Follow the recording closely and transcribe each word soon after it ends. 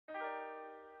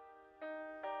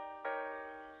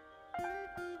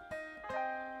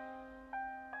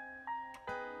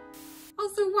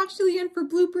Also, watch till the end for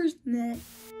bloopers. Meh.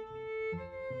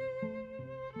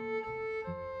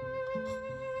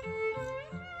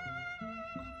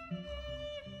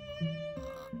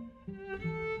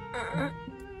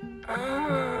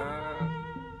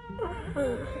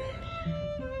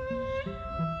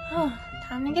 Oh,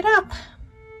 time to get up.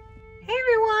 Hey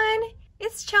everyone,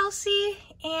 it's Chelsea,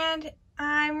 and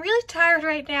I'm really tired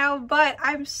right now, but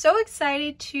I'm so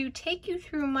excited to take you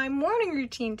through my morning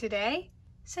routine today.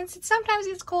 Since it sometimes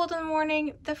gets cold in the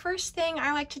morning, the first thing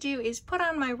I like to do is put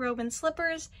on my robe and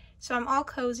slippers so I'm all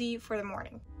cozy for the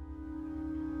morning.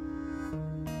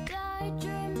 Now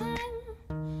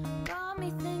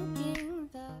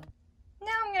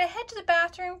I'm gonna head to the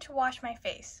bathroom to wash my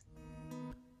face.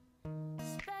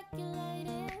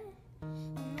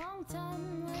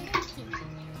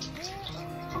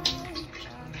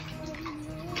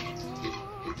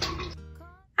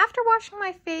 After washing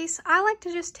my face, I like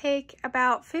to just take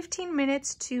about 15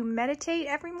 minutes to meditate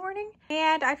every morning,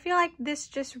 and I feel like this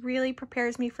just really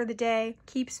prepares me for the day,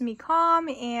 keeps me calm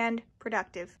and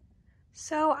productive.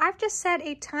 So I've just set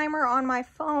a timer on my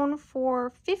phone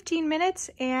for 15 minutes,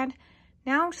 and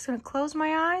now I'm just going to close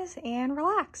my eyes and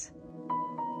relax.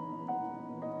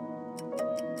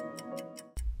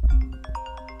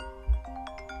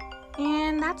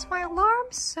 And that's my alarm,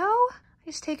 so I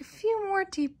just take a few more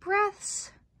deep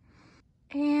breaths.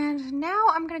 And now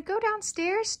I'm gonna go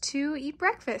downstairs to eat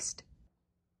breakfast.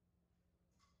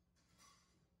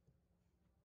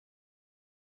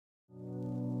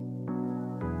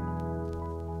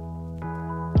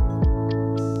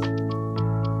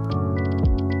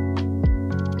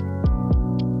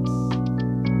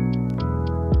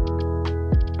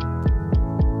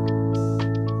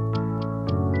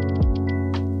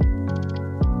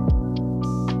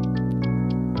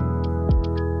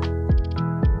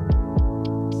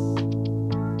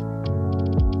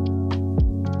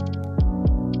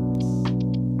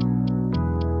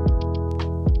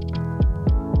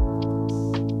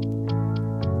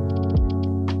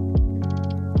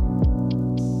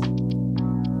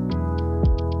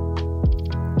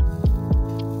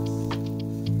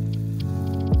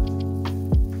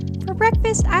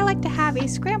 Breakfast, I like to have a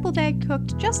scrambled egg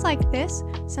cooked just like this,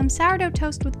 some sourdough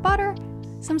toast with butter,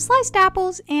 some sliced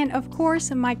apples, and of course,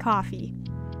 my coffee.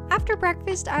 After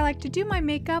breakfast, I like to do my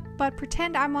makeup, but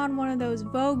pretend I'm on one of those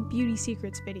Vogue Beauty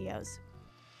Secrets videos.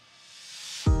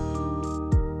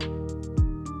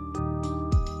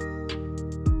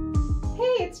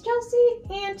 Hey, it's Chelsea,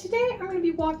 and today I'm going to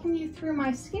be walking you through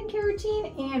my skincare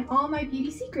routine and all my beauty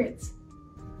secrets.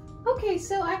 Okay,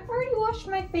 so I've already washed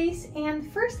my face, and the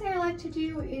first thing I like to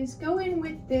do is go in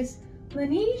with this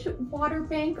Laneige Water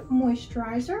Bank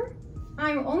Moisturizer.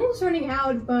 I'm almost running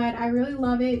out, but I really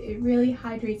love it. It really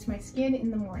hydrates my skin in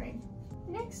the morning.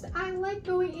 Next, I like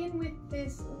going in with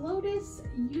this Lotus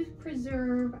Youth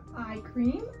Preserve Eye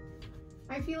Cream.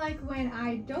 I feel like when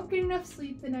I don't get enough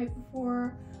sleep the night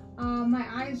before, my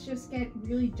eyes just get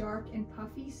really dark and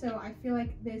puffy, so I feel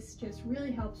like this just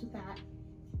really helps with that.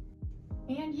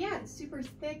 And yeah, it's super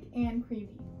thick and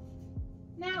creamy.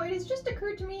 Now, it has just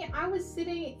occurred to me, I was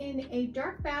sitting in a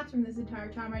dark bathroom this entire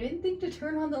time. I didn't think to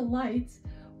turn on the lights,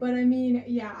 but I mean,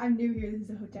 yeah, I'm new here, this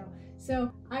is a hotel.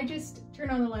 So I just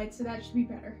turned on the lights, so that should be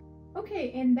better.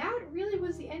 Okay, and that really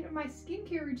was the end of my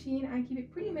skincare routine. I keep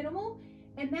it pretty minimal,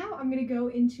 and now I'm gonna go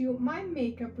into my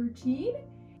makeup routine.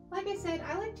 Like I said,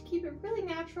 I like to keep it really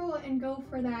natural and go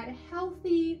for that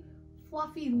healthy,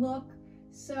 fluffy look.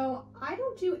 So I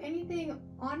don't do anything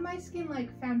on my skin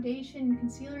like foundation,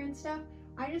 concealer and stuff.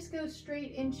 I just go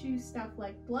straight into stuff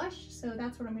like blush, so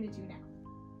that's what I'm going to do now.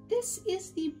 This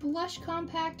is the blush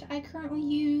compact I currently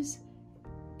use.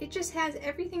 It just has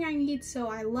everything I need, so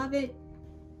I love it.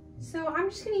 So I'm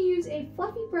just going to use a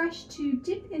fluffy brush to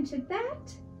dip into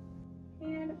that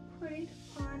and put it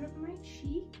on my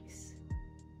cheeks.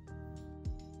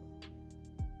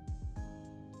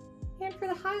 And for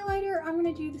the highlighter, I'm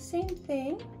going to do the same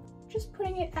thing, just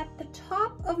putting it at the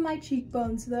top of my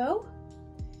cheekbones though,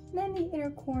 and then the inner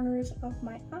corners of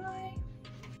my eye.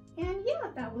 And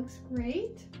yeah, that looks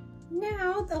great.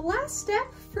 Now, the last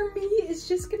step for me is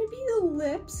just going to be the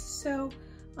lips, so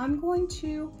I'm going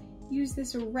to use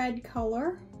this red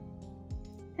color.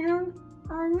 And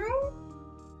I know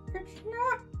it's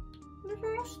not the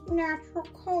most natural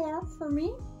color for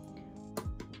me,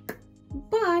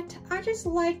 but I just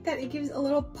like that it gives a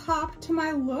little pop to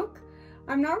my look.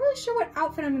 I'm not really sure what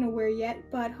outfit I'm going to wear yet,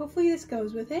 but hopefully this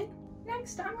goes with it.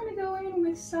 Next, I'm going to go in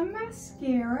with some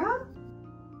mascara,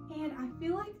 and I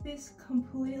feel like this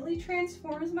completely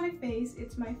transforms my face.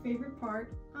 It's my favorite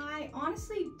part. I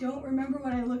honestly don't remember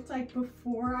what I looked like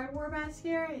before I wore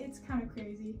mascara. It's kind of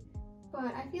crazy.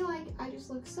 but I feel like I just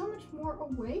look so much more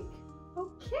awake.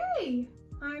 Okay,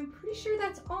 I'm pretty sure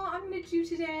that's all I'm gonna do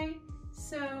today.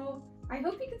 So I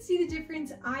hope you can see the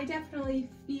difference. I definitely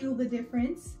feel the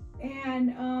difference.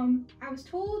 And I was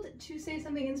told to say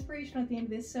something inspirational at the end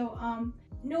of this. So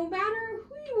no matter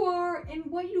who you are and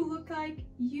what you look like,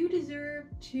 you deserve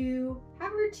to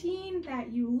have a routine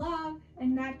that you love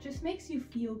and that just makes you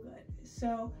feel good.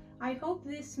 So I hope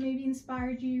this maybe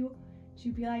inspired you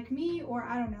to be like me, or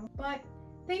I don't know. But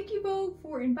thank you, Vogue,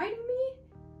 for inviting me.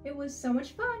 It was so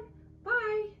much fun.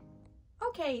 Bye.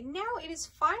 Okay, now it is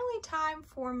finally time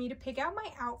for me to pick out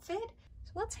my outfit.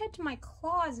 So let's head to my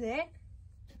closet.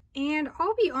 And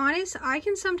I'll be honest, I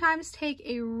can sometimes take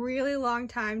a really long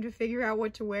time to figure out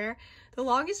what to wear. The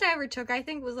longest I ever took, I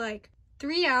think, was like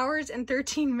 3 hours and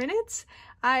 13 minutes.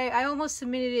 I almost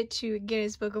submitted it to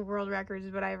Guinness Book of World Records,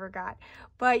 but I forgot.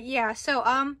 But yeah, so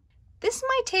this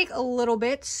might take a little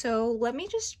bit, so let me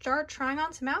just start trying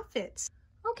on some outfits.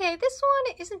 Okay, this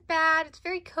one isn't bad. It's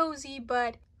very cozy,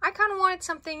 but I kind of wanted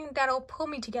something that'll pull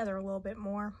me together a little bit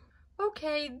more.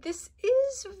 Okay, this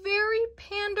is very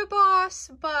Panda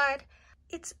Boss, but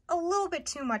it's a little bit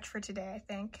too much for today, I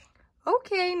think.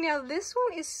 Okay, now this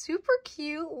one is super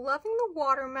cute, loving the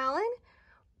watermelon,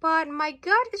 but my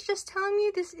gut is just telling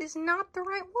me this is not the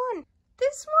right one.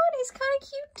 This one is kind of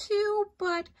cute too,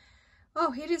 but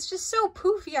oh, it is just so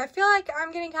poofy. I feel like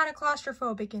I'm getting kind of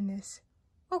claustrophobic in this.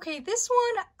 Okay, this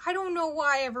one, I don't know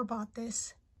why I ever bought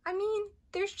this. I mean,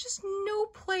 there's just no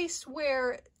place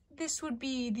where this would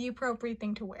be the appropriate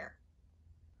thing to wear.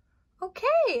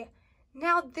 Okay,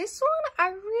 now this one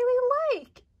I really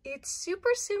like. It's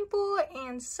super simple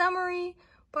and summery,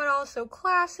 but also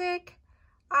classic.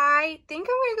 I think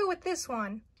I'm gonna go with this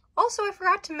one. Also, I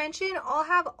forgot to mention, I'll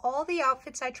have all the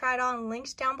outfits I tried on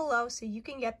linked down below so you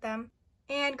can get them.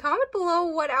 And comment below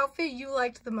what outfit you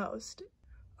liked the most.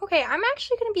 Okay, I'm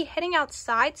actually gonna be heading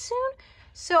outside soon,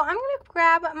 so I'm gonna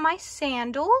grab my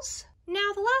sandals.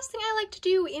 Now, the last thing I like to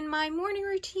do in my morning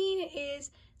routine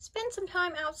is spend some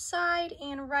time outside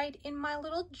and write in my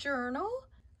little journal.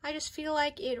 I just feel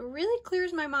like it really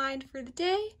clears my mind for the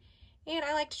day, and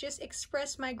I like to just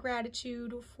express my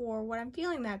gratitude for what I'm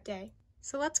feeling that day.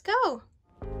 So let's go.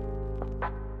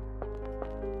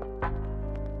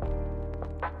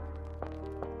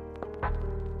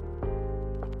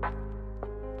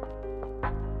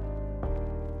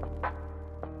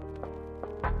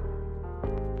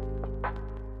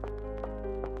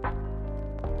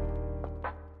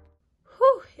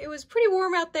 It was pretty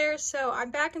warm out there, so I'm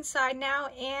back inside now,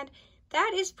 and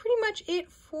that is pretty much it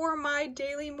for my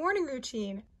daily morning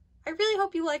routine. I really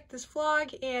hope you liked this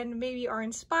vlog and maybe are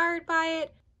inspired by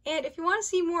it. And if you want to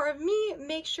see more of me,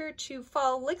 make sure to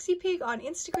follow Lixie Pig on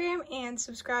Instagram and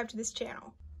subscribe to this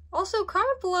channel. Also,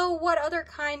 comment below what other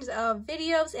kinds of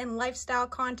videos and lifestyle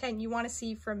content you want to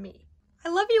see from me. I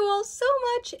love you all so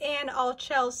much, and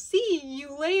I'll see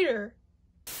you later.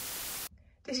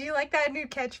 Did you like that new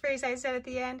catchphrase I said at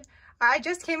the end? I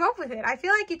just came up with it. I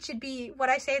feel like it should be what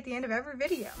I say at the end of every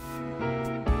video.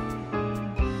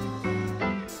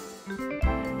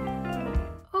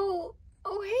 Oh,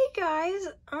 hey guys.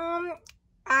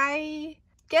 I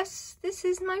guess this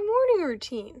is my morning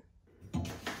routine.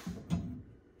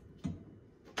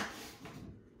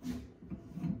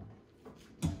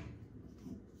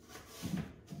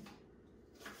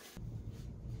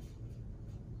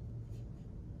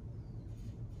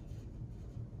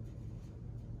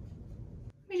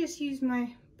 I just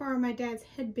borrow my dad's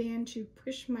headband to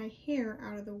push my hair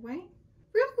out of the way.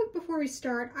 Real quick before we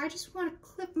start, I just want to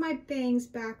clip my bangs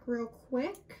back real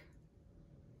quick.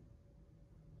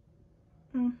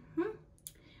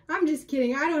 I'm just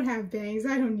kidding. I don't have bangs.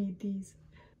 I don't need these.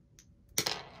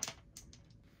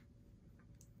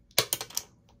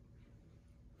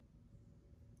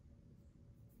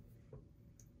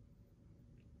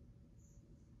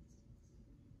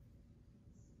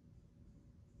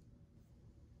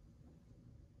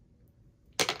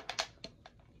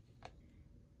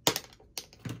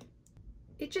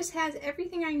 It just has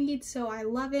everything I need, so I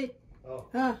love it. Oh,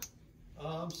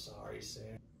 I'm sorry,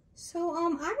 Sam. So,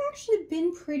 I've actually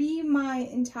been pretty my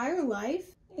entire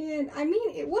life. And, I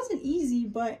mean, it wasn't easy,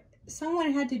 but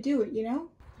someone had to do it, you know?